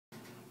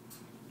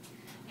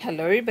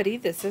Hello everybody,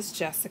 this is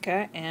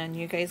Jessica, and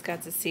you guys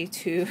got to see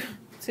two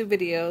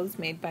videos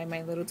made by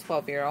my little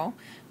 12-year-old.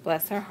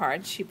 Bless her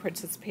heart. She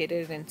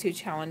participated in two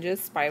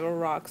challenges, Spiral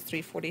Rocks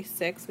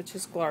 346, which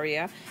is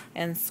Gloria,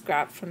 and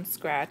Scrap from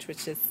Scratch,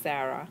 which is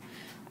Sarah.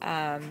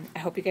 I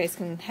hope you guys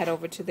can head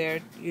over to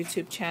their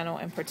YouTube channel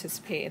and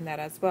participate in that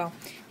as well.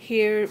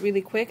 Here, really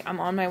quick, I'm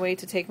on my way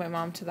to take my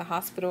mom to the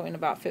hospital in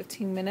about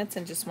 15 minutes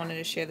and just wanted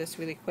to share this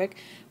really quick.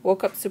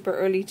 Woke up super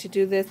early to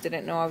do this.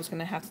 Didn't know I was going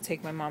to have to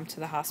take my mom to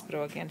the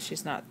hospital again.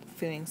 She's not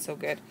feeling so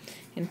good,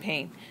 in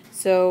pain.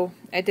 So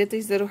I did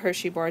these little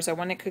Hershey bars. I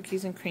wanted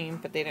cookies and cream,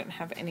 but they didn't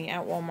have any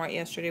at Walmart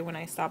yesterday when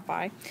I stopped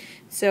by.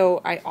 So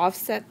I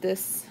offset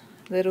this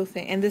little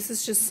thing, and this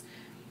is just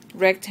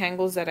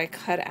rectangles that I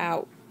cut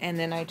out, and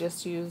then I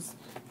just use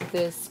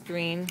this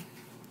green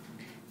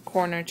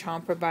corner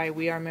chomper by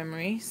We Are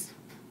Memories,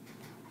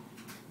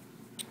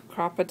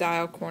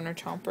 Crocodile corner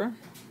chomper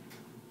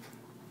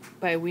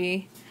by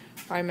We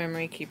Are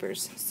Memory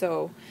Keepers.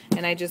 So,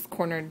 and I just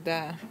cornered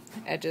the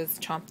edges,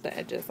 chomped the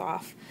edges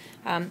off.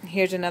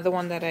 Here's another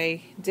one that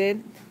I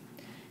did,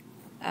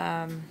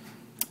 a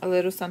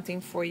little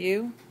something for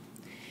you.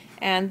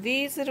 And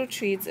these little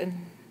treats,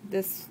 and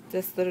this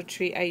little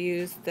treat, I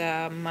used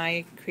the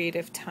My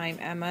Creative Time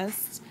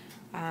Emma's.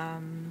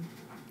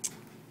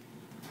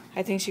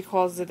 I think she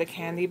calls it the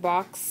candy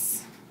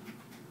box.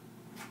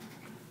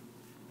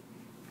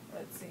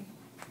 Let's see.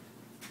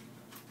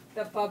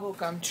 The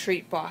bubblegum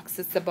treat box.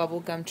 It's the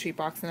bubblegum treat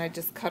box, and I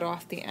just cut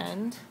off the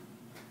end.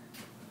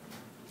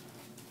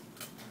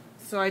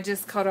 So I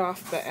just cut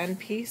off the end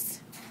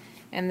piece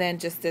and then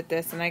just did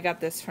this, and I got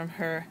this from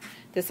her,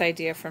 this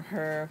idea from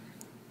her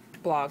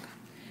blog.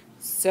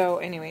 So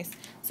anyways,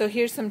 so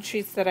here's some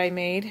treats that I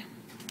made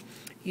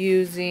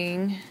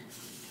using,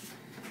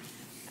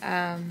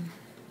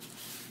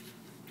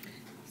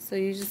 so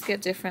you just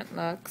get different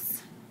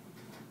looks.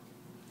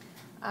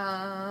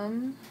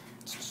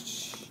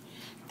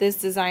 This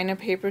designer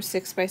paper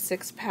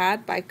 6x6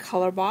 pad by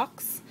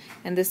Colorbox,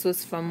 and this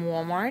was from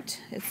Walmart.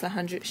 It's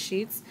 100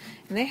 sheets,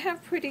 and they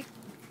have pretty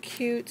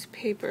cute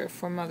paper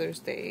for Mother's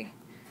Day,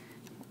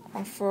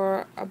 or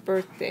for a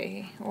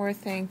birthday, or a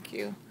thank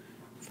you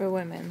for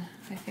women,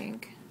 I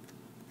think.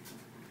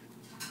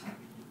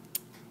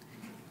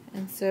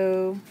 And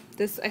so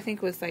this, I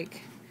think, was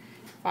like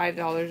 $5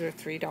 or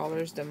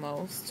 $3. The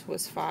most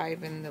was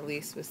 $5 and the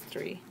least was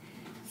 $3.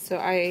 So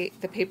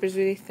the paper's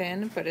really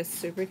thin, but it's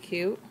super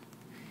cute,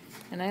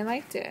 and I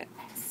liked it.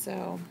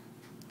 So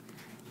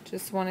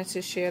just wanted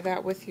to share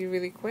that with you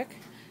really quick.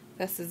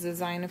 That's the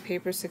designer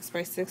paper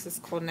 6x6. It's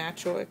called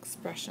Natural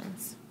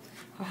Expressions,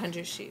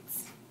 100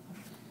 sheets.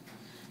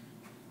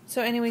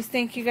 So anyways,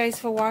 thank you guys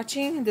for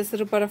watching. This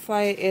little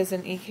butterfly is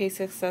an EK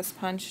Success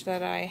Punch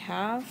that I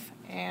have,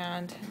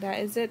 and that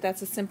is it.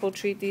 That's a simple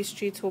treat. These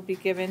treats will be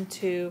given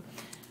to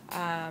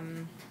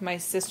my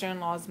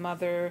sister-in-law's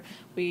mother.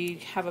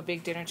 We have a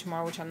big dinner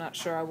tomorrow, which I'm not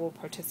sure I will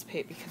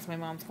participate because my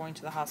mom's going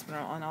to the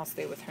hospital, and I'll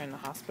stay with her in the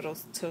hospital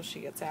till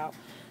she gets out.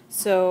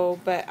 So,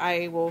 but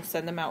I will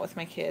send them out with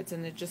my kids,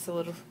 and they're just a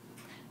little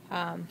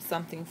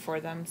something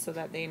for them so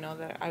that they know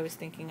that I was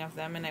thinking of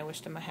them, and I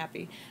wish them a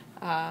happy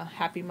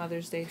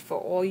Mother's Day. For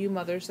all you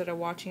mothers that are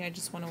watching, I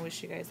just want to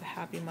wish you guys a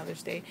happy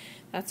Mother's Day.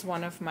 That's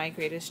one of my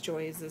greatest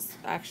joys. Is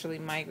actually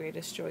my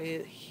greatest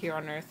joy here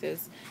on earth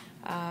is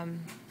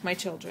my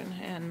children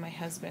and my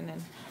husband,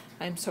 and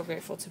I'm so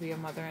grateful to be a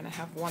mother, and I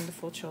have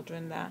wonderful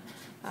children that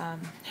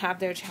have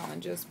their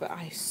challenges, but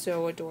I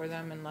so adore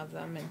them and love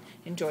them and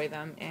enjoy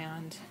them,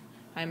 and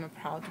I'm a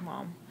proud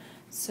mom.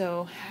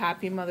 So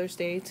happy Mother's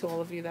Day to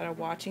all of you that are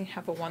watching.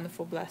 Have a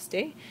wonderful, blessed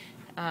day.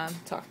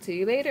 Talk to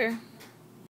you later.